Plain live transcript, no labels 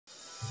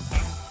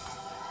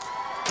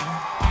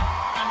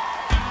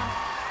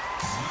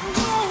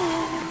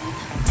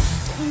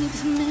Don't need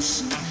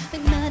permission,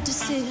 make my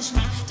decision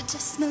to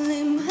test my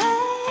limits.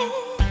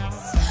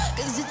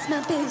 Cause it's my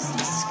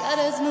business, God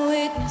is my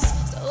witness.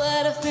 So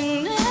what I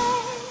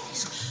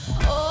finish,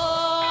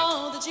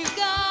 all that you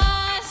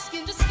got,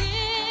 skin to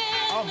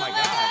skin. Oh my God.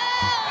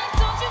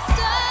 Don't you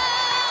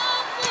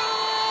stop,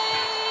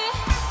 boy.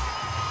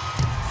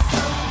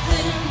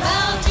 Something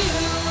about you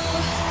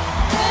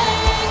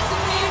makes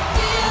me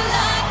feel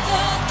like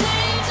a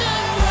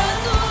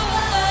dangerous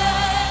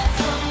woman.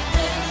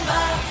 Something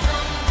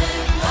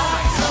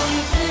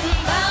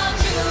about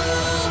you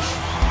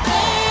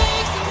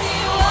makes me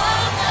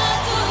wanna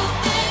do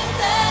things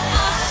that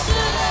I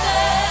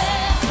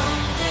shouldn't.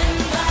 Something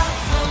about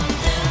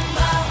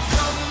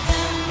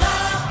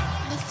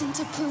nothing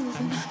to prove,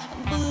 I'm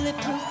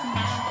bulletproof in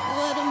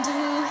what I'm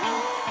doing.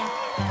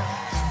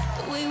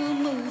 The way we're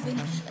moving,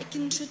 like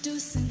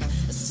introducing a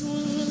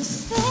new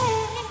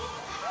thing.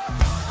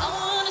 I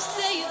wanna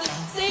save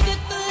it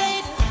for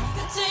later.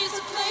 Could change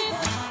the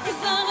flavor,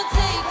 cause I'm a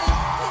taker,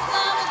 cause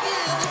I'm a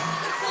giver.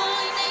 It's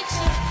only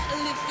nature, I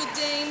live for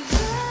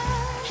danger.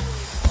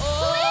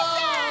 Oh,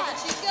 that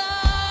you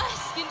got,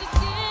 skin to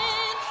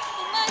skin.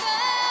 Oh my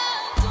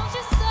God, don't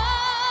you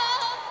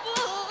stop,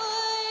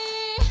 boy.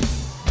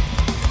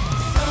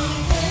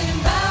 Something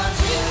about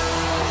you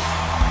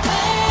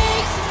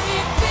makes me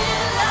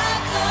feel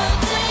like a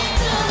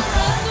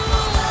dangerous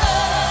woman.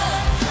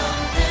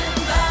 Something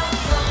about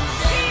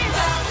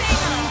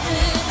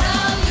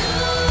you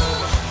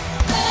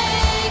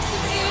makes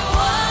me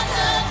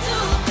wanna do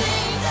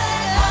things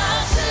that I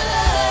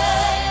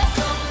shouldn't.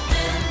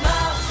 Something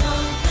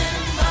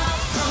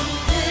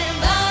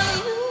about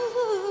you.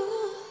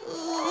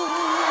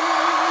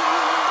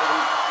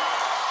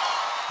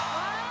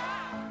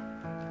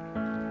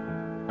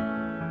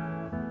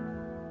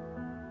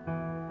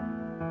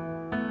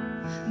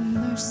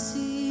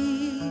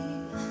 Mercy,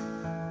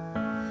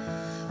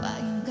 why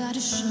you gotta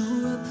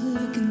show up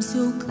looking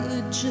so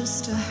good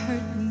just to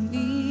hurt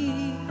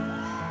me?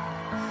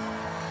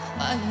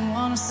 Why you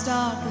wanna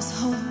stop this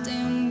whole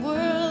damn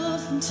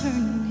world from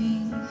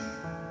turning?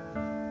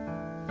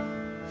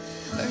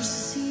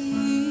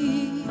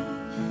 Mercy,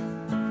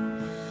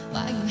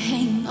 why you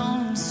hang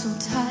on so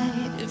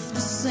tight if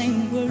this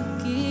ain't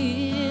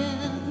working?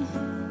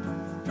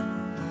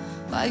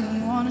 Why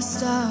you wanna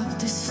stop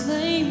this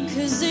flame?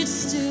 Cause it's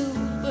still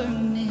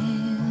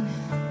burning.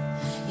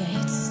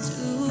 Yeah, it's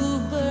still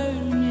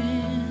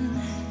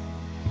burning.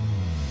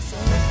 So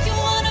if you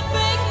wanna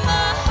break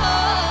my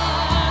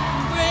heart,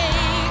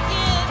 break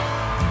it.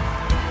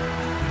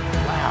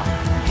 Wow.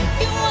 If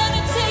you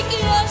wanna take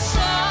your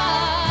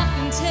shot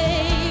and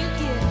take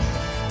it,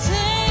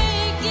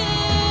 take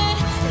it.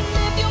 And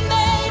if you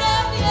made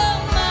up your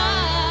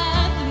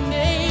mind,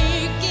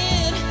 make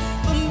it,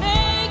 but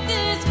make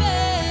this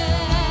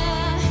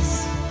fast.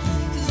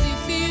 Cause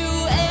if you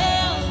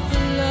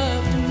ever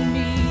loved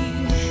me,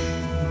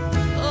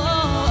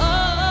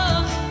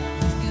 oh,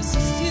 cause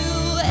if you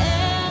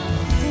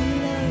ever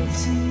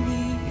loved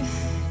me,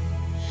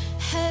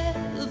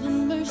 have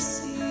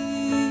mercy.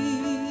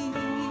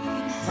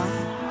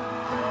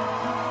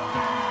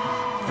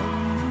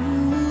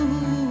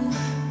 Ooh,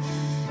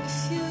 if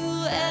you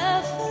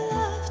ever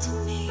loved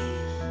me,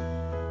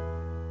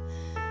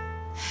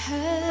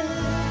 have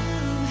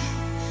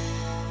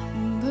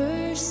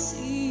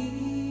mercy.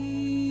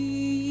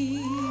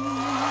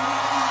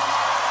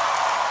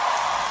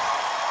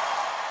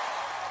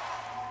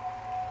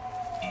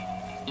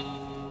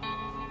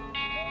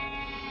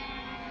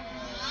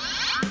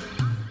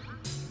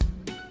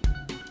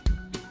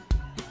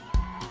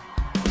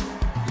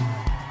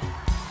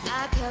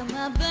 I cut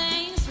my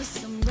bangs with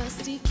some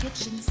rusty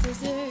kitchen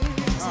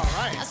scissors. All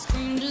right. I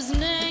screamed his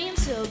name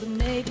till the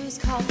neighbors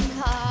called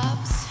the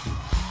cops.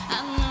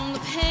 I numb the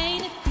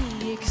pain at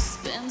the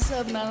expense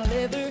of my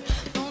liver.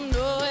 Don't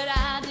know what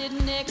I did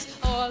next.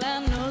 All I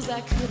know is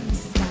I couldn't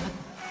stop.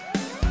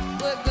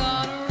 We're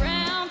gone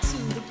around to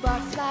the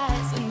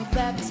barflies and the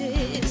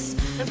Baptists.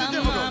 My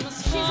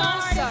mama's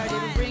phone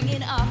started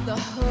ringing off the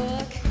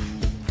hook.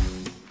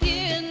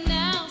 Here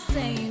now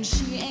saying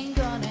she ain't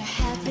gonna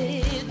have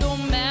it.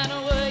 Don't matter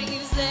what you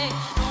say,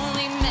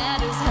 only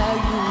matters how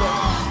you look.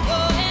 Go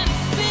and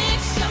fix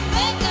your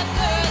makeup,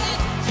 girl.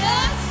 It's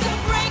just a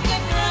break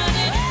and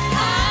running.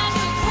 I'm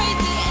so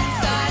crazy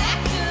inside,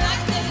 acting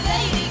like the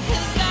lady.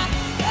 Cause I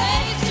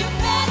raised you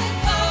better,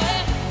 boy.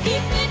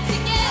 Keep it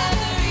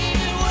together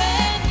even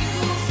when you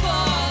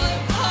fall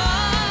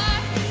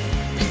apart.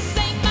 This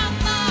ain't my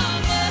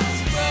mama's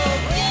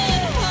broken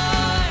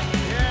heart.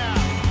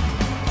 Yeah.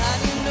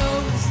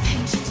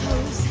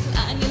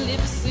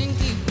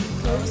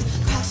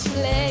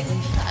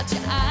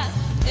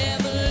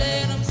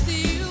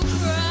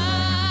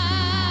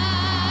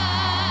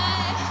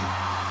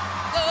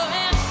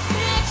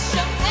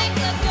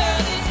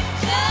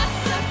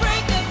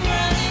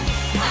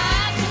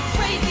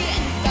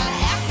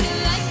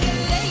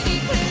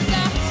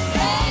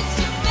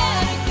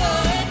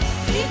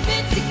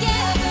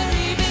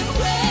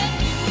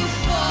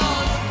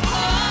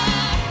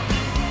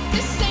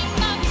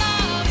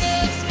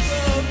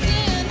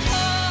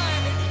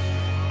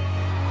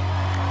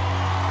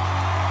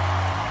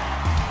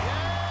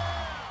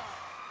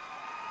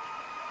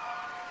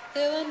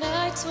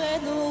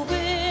 the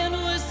wind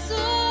was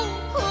so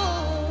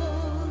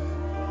cold,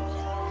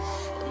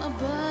 and my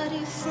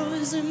body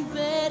froze in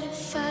bed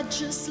if I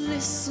just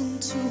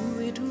listened to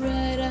it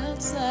right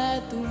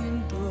outside the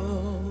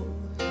window.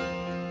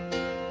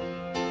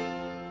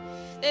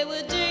 There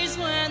were days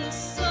when the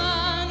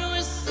sun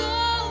was so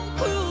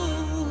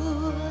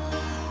cruel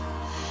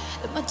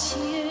that my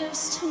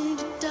tears turned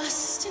to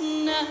dust,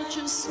 and I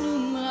just knew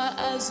my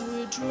eyes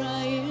were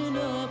drying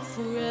up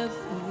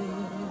forever.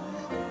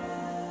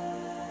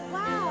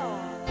 Wow.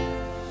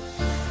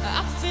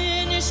 I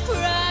finished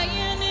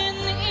crying in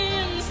the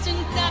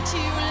instant that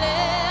you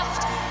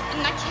left,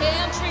 and I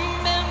can't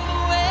remember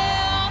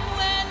where,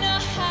 when,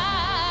 or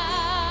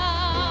how,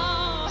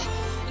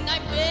 and I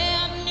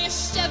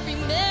banished every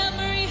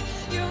memory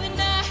you and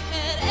I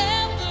had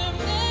ever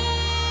made.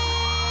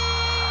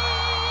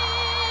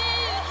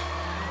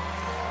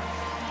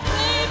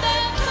 Baby,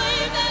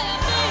 baby,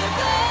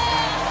 baby,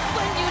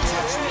 when you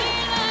touch me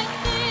like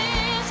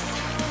this,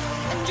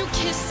 and you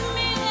kiss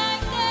me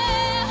like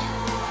that,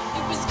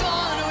 it was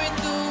gone with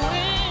the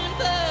wind,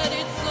 but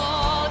it's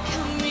all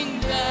coming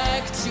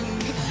back to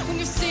me. When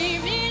you see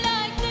me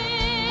like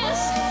this,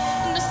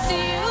 and I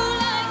see you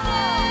like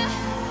that,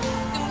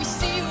 then we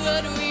see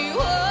what we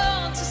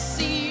want to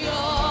see,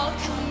 all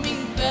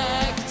coming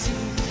back to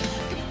me.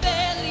 I can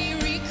barely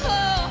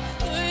recall,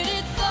 but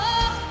it's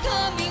all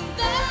coming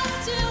back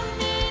to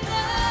me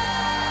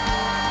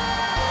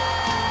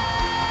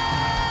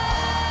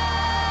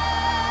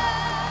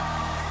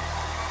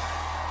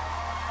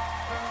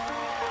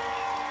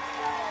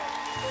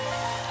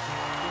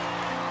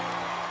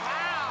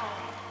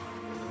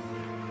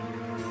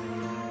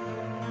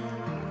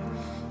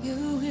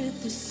You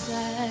with the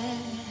sad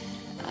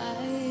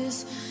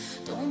eyes,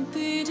 don't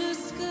be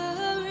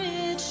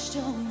discouraged,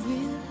 don't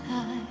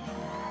realize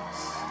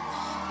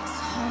it's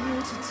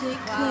hard to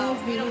take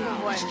courage in a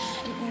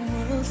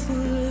world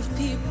full of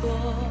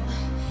people.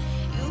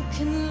 You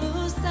can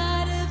lose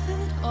sight of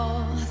it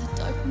all. The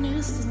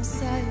darkness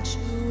inside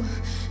you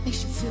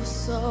makes you feel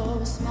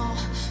so small,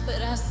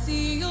 but I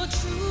see your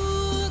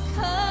true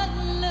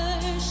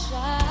colors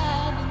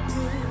shining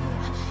through.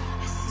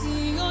 I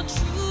see your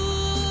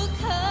true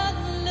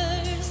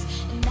colors,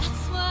 and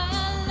that's why I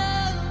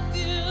love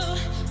you.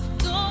 So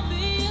don't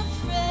be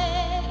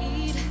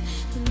afraid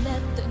to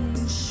let them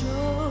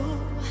show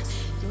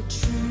your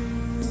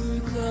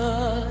true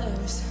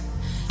colors.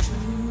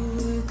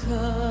 True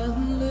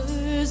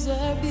colors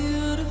are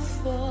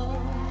beautiful,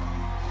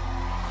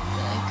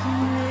 like a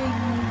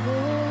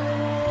rainbow.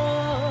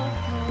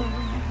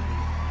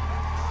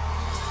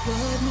 It's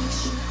what makes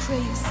you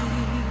crazy.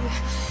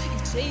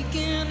 You've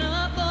taken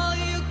up all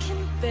you can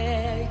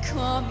bear.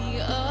 Call me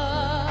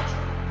up,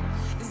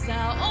 'cause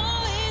I'll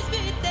always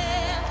be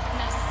there. And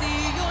I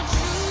see your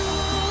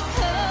true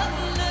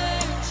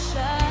colors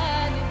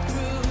shining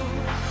through.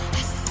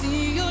 I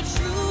see your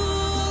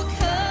true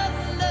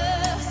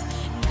colors,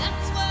 and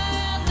that's why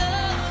I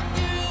love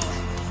you.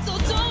 So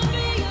don't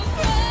be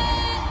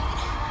afraid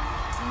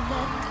to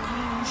let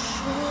them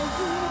show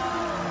you.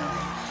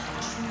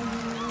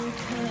 True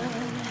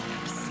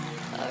colors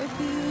are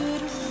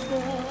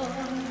beautiful,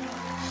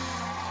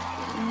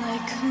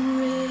 like a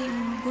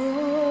rainbow.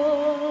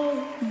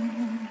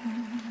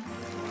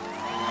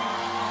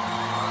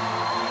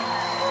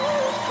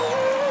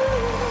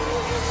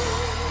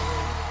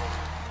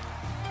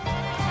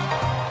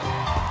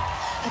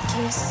 A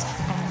kiss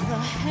on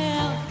the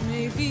hand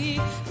may be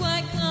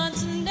quite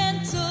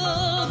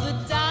continental, but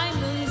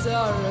diamonds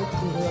are a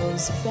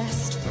girl's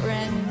best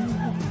friend.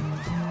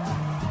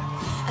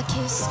 A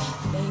kiss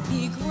may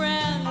be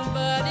grand,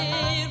 but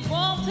it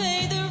won't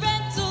pay the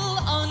rental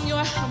on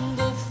your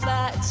humble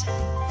flat,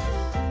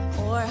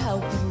 or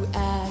help you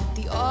at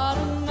the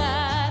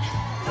automat.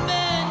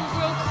 Men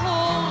grow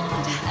cold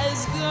as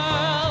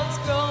girls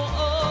grow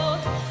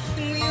old,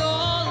 and we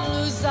all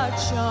lose our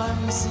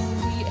charms in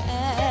the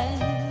end.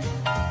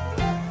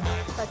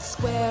 But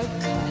square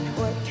cut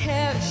or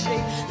pear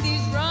shape,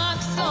 these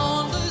rocks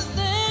don't lose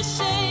their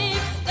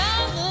shape.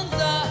 Diamonds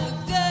are a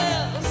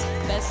girl's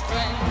best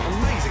friend.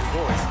 Amazing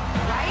voice.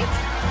 Right?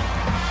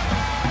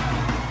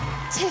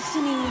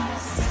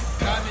 Tiffany's.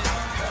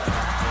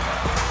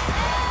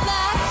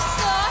 Black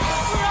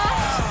stars, rock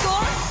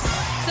gold,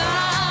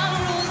 time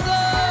rolls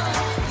on.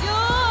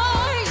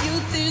 Your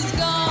youth is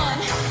gone,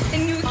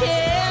 and you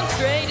can't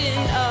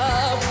straighten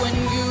up when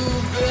you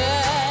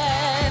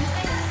bend.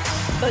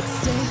 But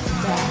stiff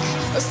back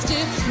or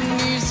stiff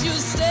knees, you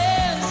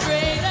stand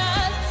straight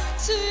at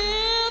Tiffany's.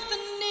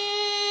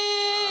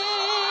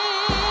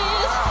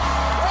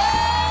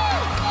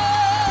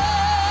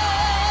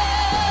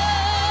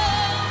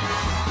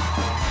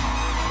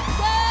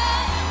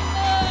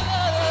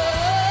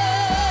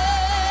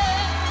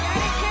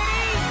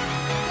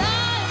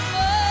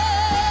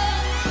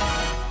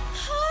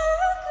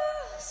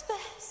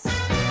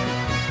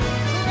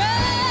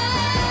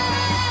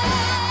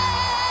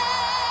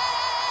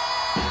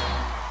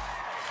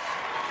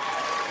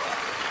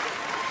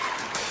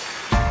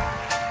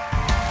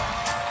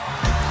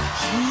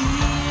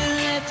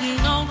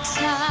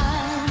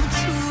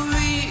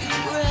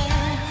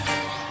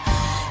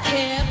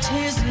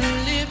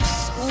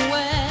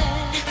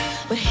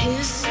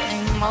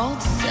 kissing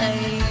old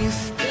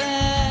safe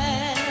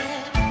bed.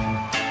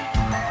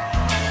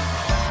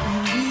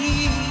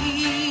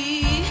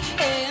 Me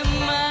and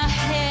my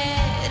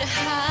head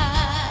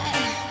high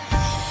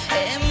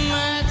and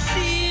my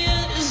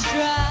tears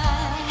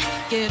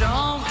dry. Get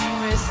on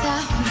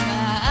without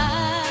my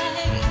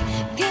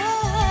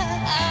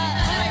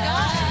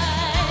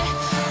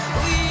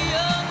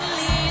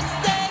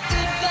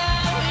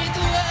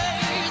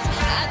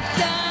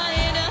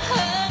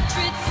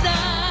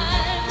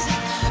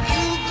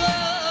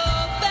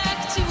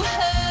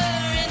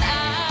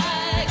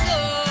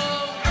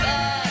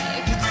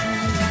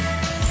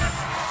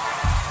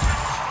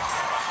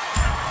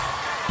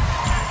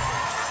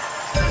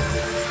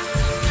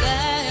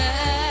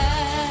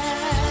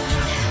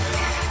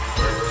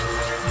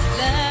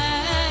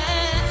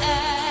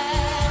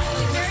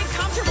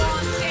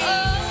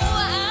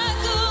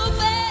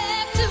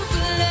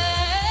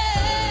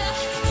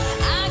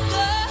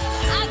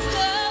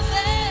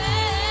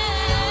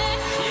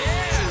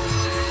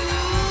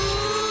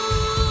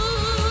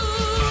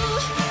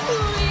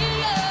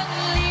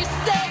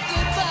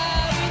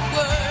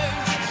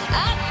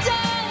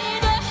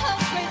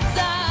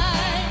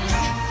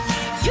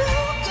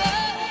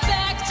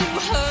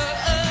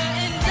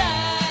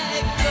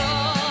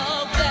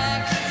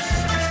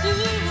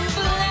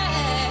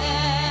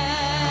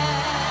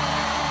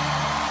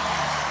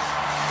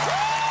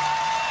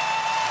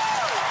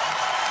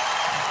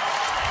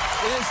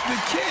It's the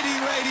kitty,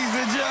 ladies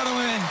and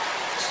gentlemen.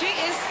 She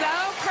is so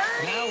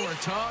pretty. Now we're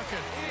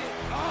talking.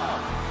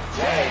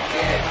 Take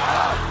it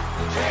up.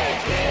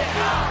 Take it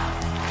up.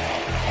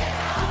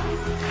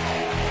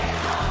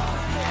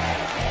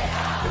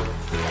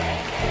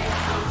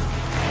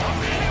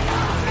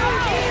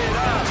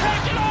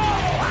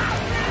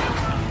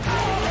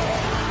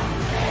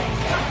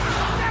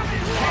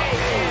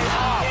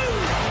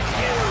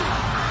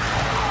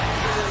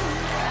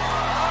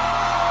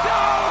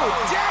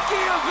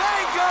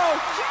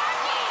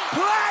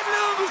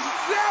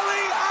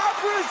 Platinum-selling,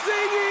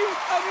 opera-singing,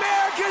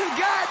 America's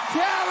Got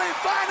Talent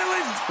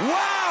finalist.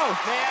 Wow!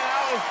 Man,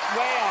 that was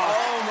way off.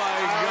 Oh, my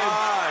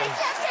God.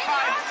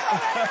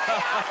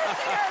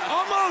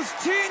 Almost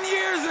 10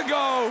 years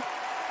ago,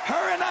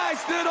 her and I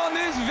stood on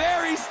this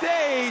very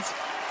stage,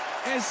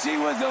 and she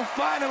was a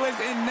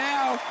finalist, and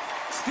now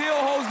still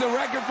holds the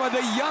record for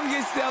the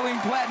youngest-selling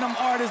platinum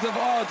artist of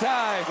all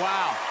time.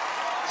 Wow.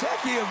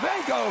 Jackie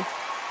Evancho.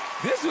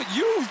 This would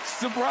you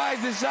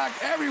surprised and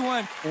shocked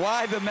everyone.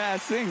 Why The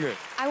Masked Singer?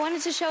 I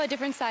wanted to show a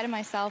different side of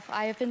myself.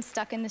 I have been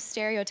stuck in the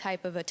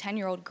stereotype of a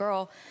 10-year-old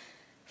girl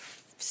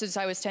since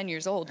I was 10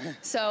 years old.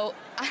 So,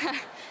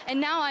 and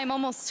now I'm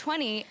almost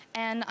 20,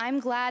 and I'm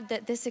glad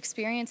that this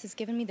experience has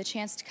given me the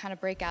chance to kind of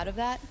break out of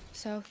that.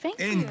 So, thank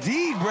you.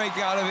 Indeed, break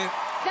out of it.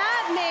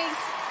 That makes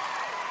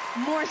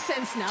more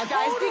sense now,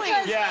 guys,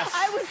 because Yes.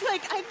 I was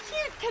like, I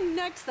can't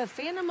connect the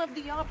Phantom of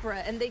the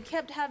Opera, and they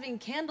kept having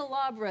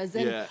candelabras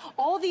and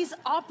all these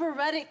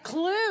operatic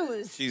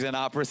clues. She's an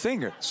opera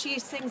singer. She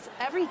sings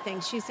everything.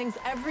 She sings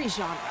every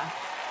genre.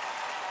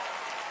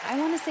 I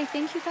want to say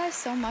thank you guys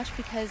so much,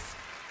 because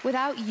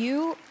without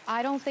you,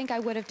 I don't think I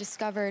would have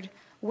discovered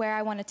where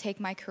I want to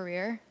take my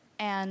career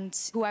and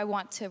who I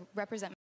want to represent.